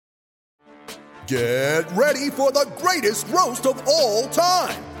Get ready for the greatest roast of all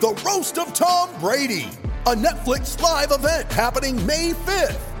time, the Roast of Tom Brady, a Netflix live event happening May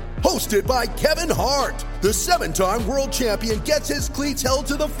 5th. Hosted by Kevin Hart, the 7-time world champion gets his cleats held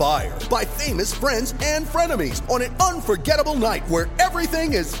to the fire by famous friends and frenemies on an unforgettable night where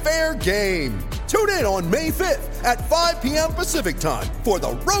everything is fair game. Tune in on May 5th at 5 p.m. Pacific time for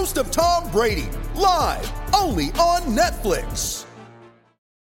the Roast of Tom Brady, live only on Netflix.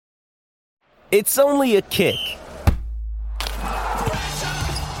 It's only a kick,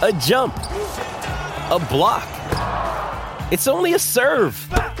 a jump, a block. It's only a serve.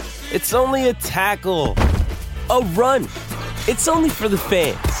 It's only a tackle, a run. It's only for the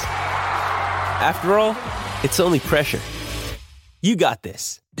fans. After all, it's only pressure. You got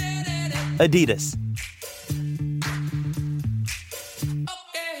this. Adidas.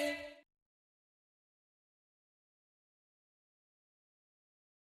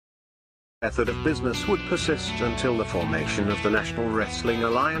 Method of business would persist until the formation of the National Wrestling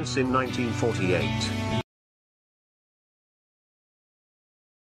Alliance in 1948.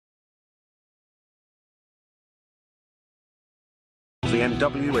 The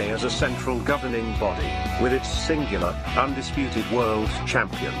NWA as a central governing body, with its singular, undisputed world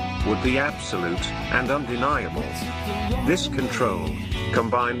champion, would be absolute and undeniable. This control,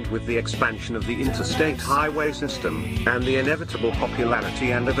 combined with the expansion of the interstate highway system, and the inevitable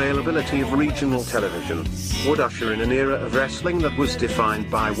popularity and availability of regional television, would usher in an era of wrestling that was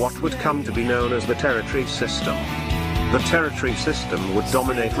defined by what would come to be known as the territory system. The territory system would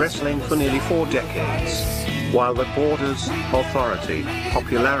dominate wrestling for nearly 4 decades. While the borders, authority,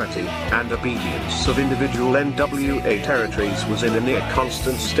 popularity, and obedience of individual NWA territories was in a near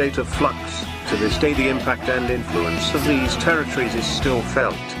constant state of flux, to this day the impact and influence of these territories is still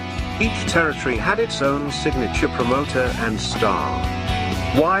felt. Each territory had its own signature promoter and star.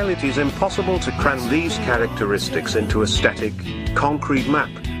 While it is impossible to cram these characteristics into a static, concrete map,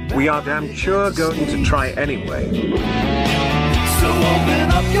 we are damn sure going to try anyway. So open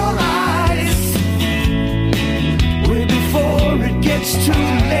up your eyes way before it gets too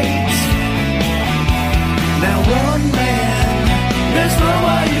late. Now one man, there's no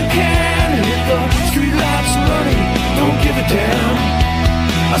way you can hit the streetlights running, don't give a damn.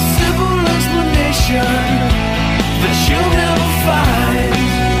 A simple explanation that you'll never find.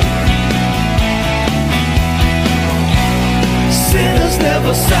 Sinners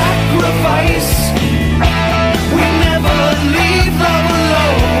never sacrifice. We never leave love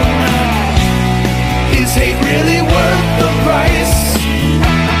alone. Is hate really worth the price?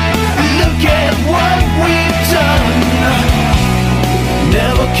 Look at what we've done.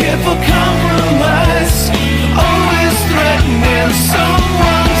 Never care for compromise. Always threatening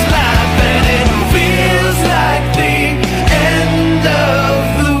someone's life, and it feels like the end of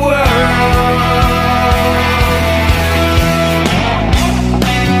the world.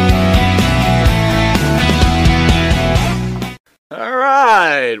 All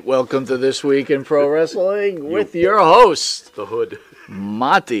right, welcome to This Week in Pro Wrestling with your host, The Hood.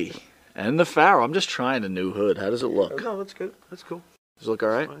 Monty, and the Pharaoh. I'm just trying a new hood. How does it look? No, that's good. That's cool. Does it look all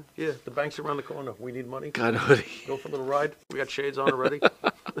right? Fine. Yeah, the bank's around the corner. We need money. Got a hoodie. Go for a little ride. We got shades on already.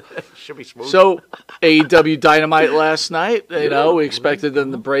 Should be smooth. So, AEW Dynamite last night, we expected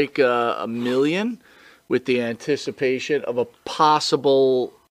them to break 1 million with the anticipation of a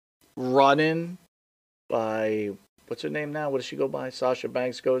possible run-in by... What's her name now? What does she go by? Sasha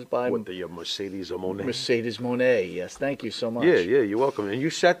Banks goes by? What, the Mercedes Moné? Mercedes Moné. Yes, thank you so much. Yeah, you're welcome. And you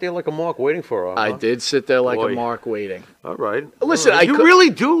sat there like a mark waiting for her, huh? I did sit there like Boy. A mark waiting. All right. Listen, All right. You really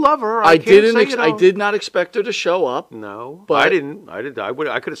do love her. I I did not expect her to show up. No, but I didn't. I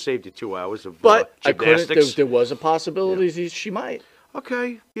could have saved you 2 hours of but I couldn't. gymnastics. There was a possibility she might.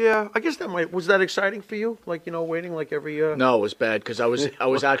 Okay, yeah. I guess that might. Was that exciting for you? Like, waiting like every... No, it was bad because I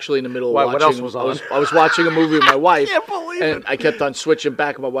was actually in the middle of Why, watching... what else was on? I was watching a movie with my wife. I can't believe and it. I kept on switching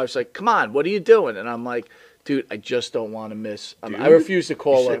back, and my wife's like, come on, what are you doing? And I'm like, dude, I just don't want to miss... I refuse to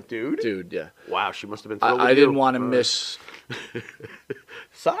call her... Dude? Dude, yeah. Wow, she must have been thrilled with I you. didn't want to miss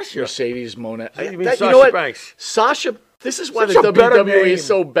Sasha. Mercedes Moné. You mean Sasha Banks? Sasha... This is why Such the a better WWE name. is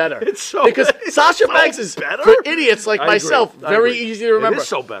so better. It's so because Sasha so Banks is better? for idiots like I agree. myself. I Very agree. easy to remember. It is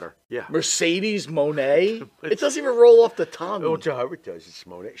so better. Yeah. Mercedes Moné. It doesn't even roll off the tongue. Oh, to her it does. It's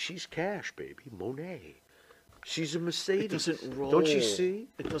Monet. She's cash, baby. Monet. She's a Mercedes. It doesn't roll. Don't you see?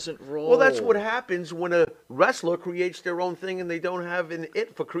 It doesn't roll. Well, that's what happens when a wrestler creates their own thing and they don't have an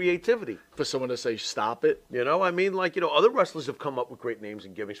it for creativity. For someone to say, stop it. I mean, other wrestlers have come up with great names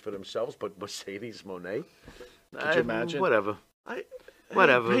and gimmicks for themselves, but Mercedes Monet? Could you imagine? Whatever.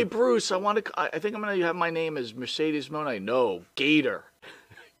 Whatever. Hey, Bruce, I think I'm going to have my name as Mercedes Moné. No, Gator.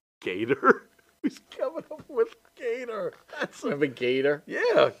 Gator? He's coming up with Gator. Remember Gator?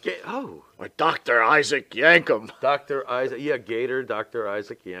 Yeah. Or Dr. Isaac Yankum. Dr. Isaac. Yeah, Gator, Dr.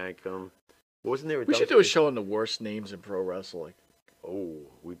 Isaac Yankum. Wasn't there a We should do a show on the worst names in pro wrestling. Oh,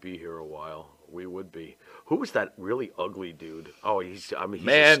 we'd be here a while. We would be. Who was that really ugly dude? Oh, he's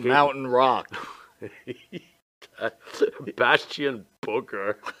Man, Mountain Rock. Bastion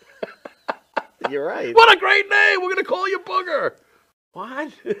Booger. You're right. What a great name! We're gonna call you Booger.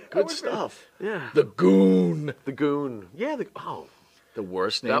 What? Good stuff. Yeah. The Goon. The Goon. Yeah. The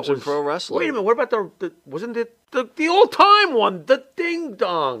worst names in pro wrestling. Wait a minute. What about wasn't it the all-time one? The Ding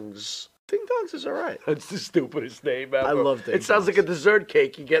Dongs. Ding Dongs is all right. That's the stupidest name ever. I love Ding It sounds Dongs. like a dessert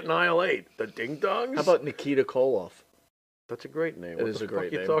cake you get in aisle 8. The Ding Dongs. How about Nikita Koloff? That's a great name. It is a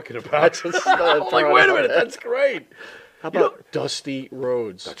great name. What the fuck are you talking That's about? just not I'm like, wait a minute. That's great. How about Dusty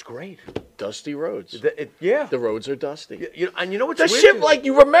Rhodes? That's great. Dusty Rhodes. Yeah. The roads are dusty. And you know what's The weird? shit like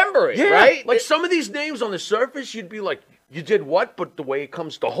you remember it, Yeah, right? like some of these names on the surface, you'd be like, you did what? But the way it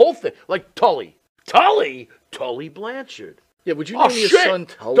comes, the whole thing, like Tully Blanchard. Yeah, would you Oh name your shit! son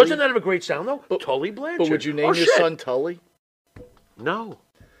Tully? Doesn't that have a great sound though? Tully Blanchard. But would you name Oh, your shit. son Tully? No.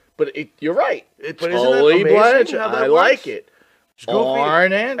 But you're right. But isn't that Tully amazing Blanchard. how that I works? like it. It's goofy.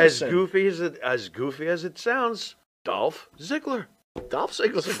 Arn Anderson. As goofy as it sounds, Dolph Ziggler. Dolph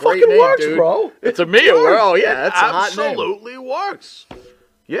Ziggler's a It great fucking name, works, dude. bro. To me, it works. Oh yeah, It that's a hot name. absolutely works.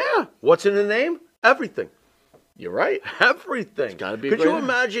 Yeah. What's in the name? Everything. You're right. Everything. gotta be a Could great you name.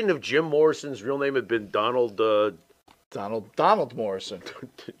 imagine if Jim Morrison's real name had been Donald? Donald Morrison.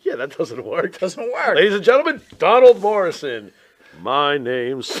 Yeah, that doesn't work. Doesn't work. Ladies and gentlemen, Donald Morrison. My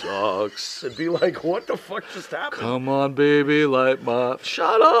name sucks. It'd be like, what the fuck just happened? Come on, baby, light my.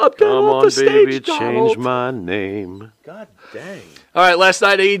 Shut up. Get Come off on, the stage, baby, Donald. change my name. God dang. All right, last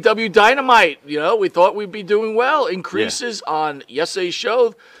night AEW Dynamite. You know, we thought we'd be doing well. Increases on yesterday's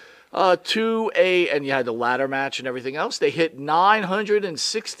show and you had the ladder match and everything else. They hit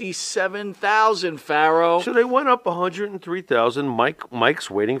 967,000. Pharaoh. So they went up 103,000. Mike's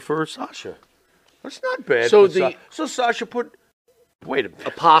waiting for Sasha. That's not bad. So so Sasha put. Wait a minute.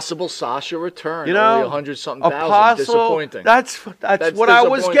 A possible Sasha return. You know, only 100-something thousand. Disappointing. That's what I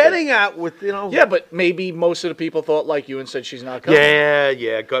was disappointing. getting at with Yeah, but maybe most of the people thought like you and said she's not coming.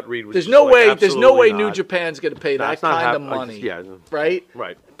 Yeah. Gut read was. There's just no like, way. There's no way absolutely New not. Japan's going to pay that That's not kind of happening. money. Yeah. Right.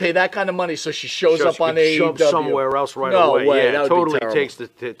 Right. Pay that kind of money so she shows up on could AEW. jump somewhere else right no away. way. Yeah, that would totally be terrible. takes the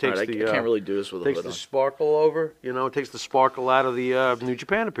All right, I can't really do this with a takes hood the on. sparkle over. You know, it takes the sparkle out of the New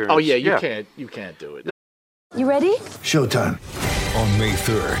Japan appearance. Oh yeah, you can't do it. You ready? Showtime. On May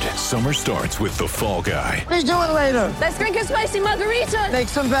 3rd, summer starts with The Fall Guy. Let's do it later. Let's drink a spicy margarita. Make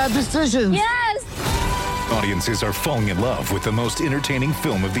some bad decisions. Yes. Audiences are falling in love with the most entertaining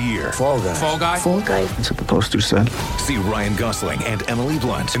film of the year. Fall guy. Fall Guy. Fall guy. That's what the poster said. See Ryan Gosling and Emily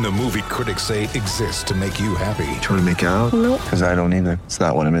Blunt in the movie critics say exists to make you happy. Trying to make it out? Nope. Because I don't either. It's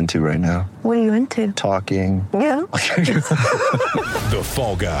not what I'm into right now. What are you into? Talking. Yeah. The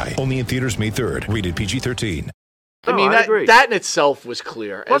Fall Guy. Only in theaters May 3rd. Rated PG-13. I mean, I agree. that in itself was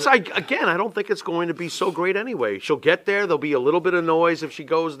clear. Plus, And- I don't think it's going to be so great anyway. She'll get there. There'll be a little bit of noise if she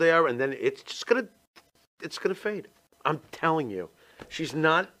goes there, and then it's gonna fade. I'm telling you, she's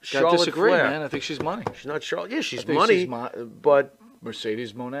not I Charlotte disagree, Flair. man. I think she's money. She's not Charlotte. Yeah, she's I think money, she's but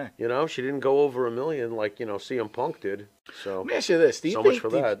Mercedes Moné. you know, she didn't go over $1 million like CM Punk did. So Let me ask you this: Do you So think? much for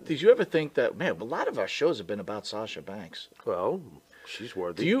that. Did you ever think that? Man, a lot of our shows have been about Sasha Banks. well, she's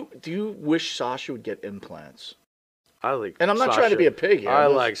worthy. Do you wish Sasha would get implants? I like, And I'm not trying to be a pig here. I I'm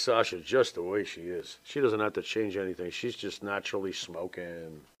just- like Sasha just the way she is. She doesn't have to change anything. She's just naturally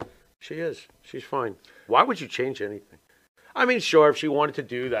smoking. She is. She's fine. Why would you change anything? I mean, sure, if she wanted to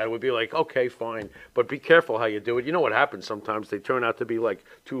do that, it would be like, okay, fine. But be careful how you do it. You know what happens sometimes? They turn out to be like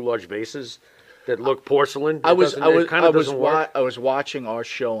two large vases that look porcelain. I was Work. watching our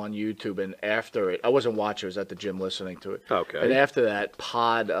show on YouTube, and after it, I wasn't watching. I was at the gym listening to it. Okay. And after that,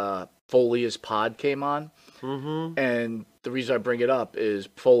 Foley's pod came on, and the reason I bring it up is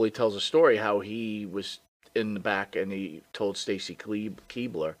Foley tells a story how he was in the back and he told Stacy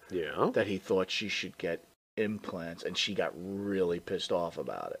Keibler Yeah. that he thought she should get implants, and she got really pissed off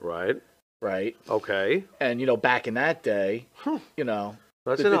about it. Right. Right. Okay. And back in that day,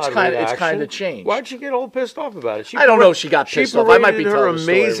 That's It's an odd kinda- it's reaction. kinda changed. Why'd she get all pissed off about it? I don't know if she got pissed off. I might be paraded her telling the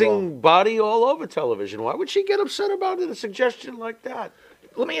story amazing wrong. body all over television. Why would she get upset about it? A suggestion like that?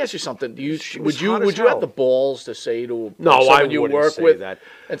 Let me ask you something. She Would was you hot as have hell. the balls to say to No, someone I you wouldn't work say with that.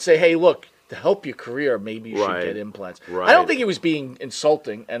 and say, "Hey, look, to help your career, maybe you Right. should get implants." Right. I don't think he was being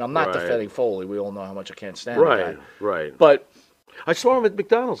insulting, and I'm not Right. defending Foley. We all know how much I can't stand the Right. guy. Right. But I saw him at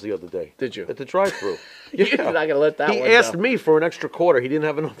McDonald's the other day. Did you? At the drive-thru. You're not going to let that He one asked go. me for an extra quarter. He didn't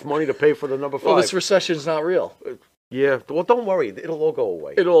have enough money to pay for the number 5. Well, this recession's not real. Yeah, well, don't worry. It'll all go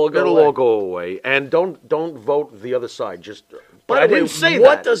away. It'll all go away. And don't vote the other side. Just. By But I the way, didn't say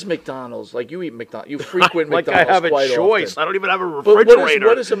what that. does McDonald's, like you eat McDonald's, you frequent like McDonald's I have a quite choice. often. I don't even have a But refrigerator.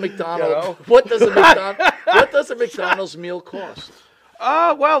 what is a McDonald's? You know? What does a McDonald's meal cost?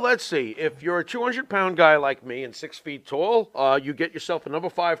 Well, let's see. If you're a 200-pound guy like me and 6 feet tall, you get yourself a number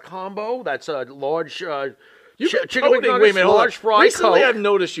 5 combo. That's a large chicken McNuggets, large fry Recently, Coke. I've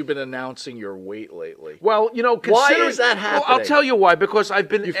noticed you've been announcing your weight lately. Well, Why considering- is that Well, I'll happening? tell you why. Because I've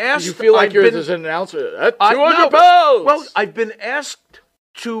been asked. You feel like I've you're been- this announcer at I- 200 no, pounds. Well, I've been asked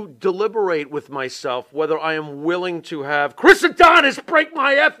to deliberate with myself whether I am willing to have Chris Adonis break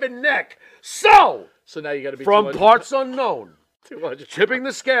my effing neck. So now you got to be from 200 parts unknown, 200. tipping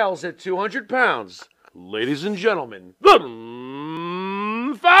the scales at 200 pounds, ladies and gentlemen, the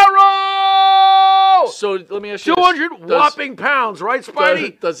Pharaoh. So let me ask you 200 this. whopping pounds, right,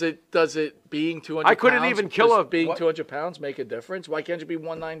 Spidey? Does it being 200 I couldn't pounds, even kill does a- being what? 200 pounds make a difference? Why can't you be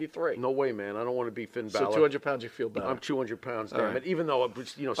 193? No way, man. I don't want to be Finn So Balor. 200 pounds, you feel better. I'm 200 pounds, All damn right. it. Even though, right,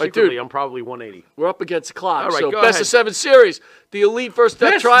 secretly, dude. I'm probably 180. We're up against the clock. All right, so go best ahead. of 7 series. The Elite versus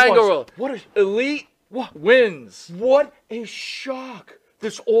Death This Triangle. was- what a- Elite wins. What a shock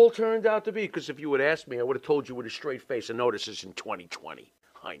this all turned out to be. Because if you had asked me, I would have told you with a straight face. And no, this is in 2020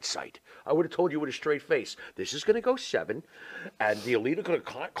 hindsight. I would have told you with a straight face. This is going to go 7, and the Elite are going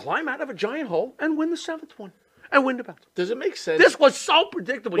to climb out of a giant hole and win the 7th one. And win the belt. Does it make sense? This was so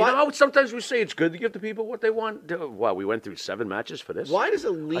predictable. Why- You know how sometimes we say it's good to give the people what they want? Well, we went through 7 matches for this. Why does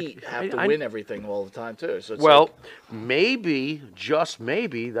Elite have to I- win everything all the time, too? So it's Well, like, maybe, just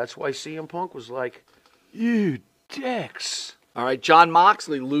maybe, that's why CM Punk was like, you dicks. all right, John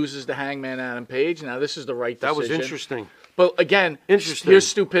Moxley loses to Hangman Adam Page. Now, this is the right That decision. was interesting. But again, Interesting. here's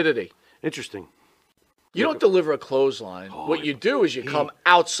stupidity. Interesting. You don't deliver a clothesline. What you do is you come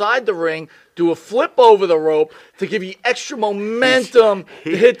outside the ring, do a flip over the rope to give you extra momentum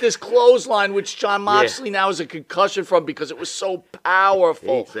to hit this clothesline, which John Moxley now has a concussion from because it was so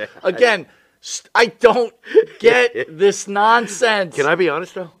powerful. Again, I don't get this nonsense. Can I be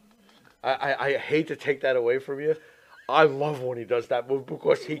honest, though? I hate to take that away from you. I love when he does that move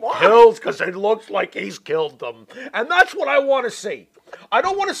because he kills, because it looks like he's killed them. And that's what I want to see. I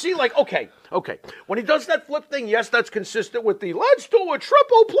don't want to see, like, okay. When he does that flip thing, yes, that's consistent with the let's do a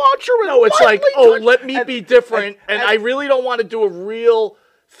triple plunger. And No, it's like, lightly oh, touch." let me be different. And I and- really don't want to do a real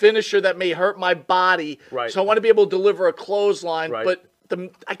finisher that may hurt my body. Right. So I want to be able to deliver a clothesline. Right. But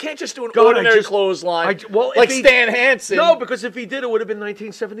I can't just do an God, ordinary clothesline like Stan Hansen. No, because if he did, it would have been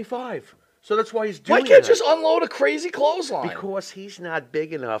 1975. So that's why he's doing Why can't that. you just unload a crazy clothesline? Because he's not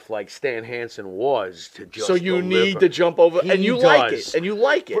big enough like Stan Hansen was to just So you deliver. need to jump over, He and you like does. it, and you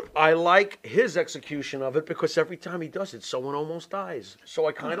like it. I like his execution of it because every time he does it, someone almost dies. So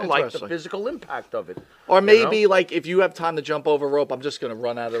I kind of That's like the wrestling. physical impact of it. Or you maybe, know? like, if you have time to jump over a rope, I'm just going to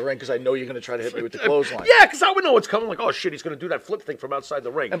run out of the ring because I know you're going to try to hit me with the clothesline. Yeah, because I would know what's coming. Like, oh shit, he's going to do that flip thing from outside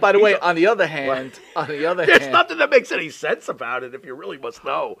the ring. And by the He's way, a- on the other hand, there's nothing that makes any sense about it if you really must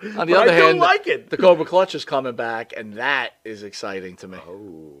know. On the But other I do hand, like it. the Cobra Clutch is coming back, and that is exciting to me.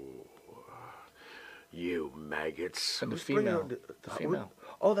 You maggots. And the Who's bringing female. out The female.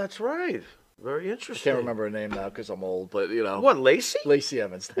 Oh, that's right. Very I interesting. can't remember her name now because I'm old, but you know. What, Lacey? Lacey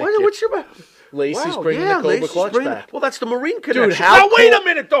Evans. Thank you. What's your... Lacey's Wow, bringing yeah, the Cobra Lacey's Clutch bringing- back. Well, that's the Marine connection. how now, wait cool- a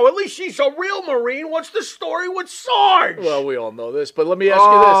minute, though. At least she's a real Marine. What's the story with Sarge? Well, we all know this, but let me ask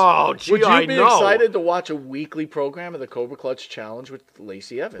Oh, you this. gee, Would you I be know. excited to watch a weekly program of the Cobra Clutch Challenge with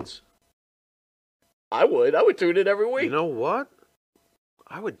Lacey Evans? I would. I would tune in every week. You know what?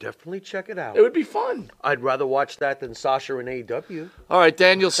 I would definitely check it out. It would be fun. I'd rather watch that than Sasha and AEW. All right,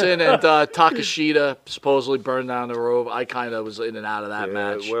 Danielson and Takashita supposedly burned down the rope. I kind of was in and out of that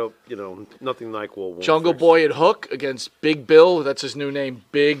match. Well, you know, nothing like World War Jungle First. Boy and Hook against Big Bill. That's his new name,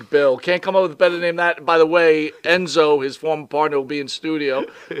 Big Bill. Can't come up with a better name than that. By the way, Enzo, his former partner, will be in studio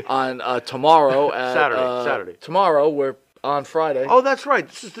on tomorrow. At, Saturday. Tomorrow, we're on Friday. Oh, that's right.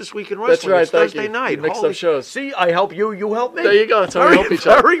 This Week in Wrestling. That's right, It's thank Thursday you. night. You mixed Holy- up shows. See, I help you, you help me. There you go. That's how we help each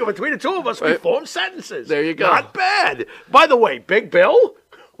other. Very good. Between the two of us, we Right. form sentences. There you go. Not bad. By the way, Big Bill?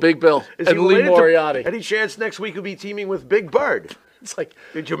 Big Bill Is and he Lee related to- Moriarty. Any chance next week he'll be teaming with Big Bird? It's like,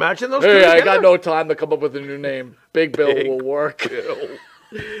 Did you imagine those two hey, I together? got no time to come up with a new name. Big Bill Big will work. Bill.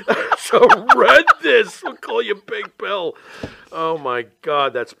 That's horrendous. We'll call you Big Bill. Oh, my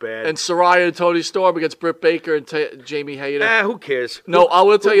God, that's bad. And Saraya and Tony Storm against Britt Baker and Jamie Hayter. Who cares? No, I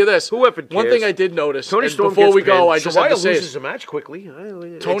will tell you this. Whoever cares. One thing I did notice, Tony Storm before we go, pinned. I just have to say loses the match quickly.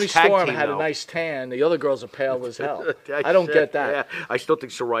 Tony It's tag Storm team had now. a nice tan. The other girls are pale as hell. I don't get that. Yeah, I still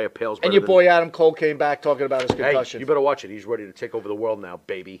think Saraya pales better And your than- boy Adam Cole came back talking about his Hey, concussion. you better watch it. He's ready to take over the world now,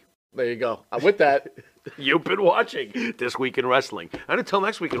 baby. There you go. With that, You've been watching This Week in Wrestling. And until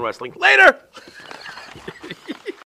next week in wrestling, later!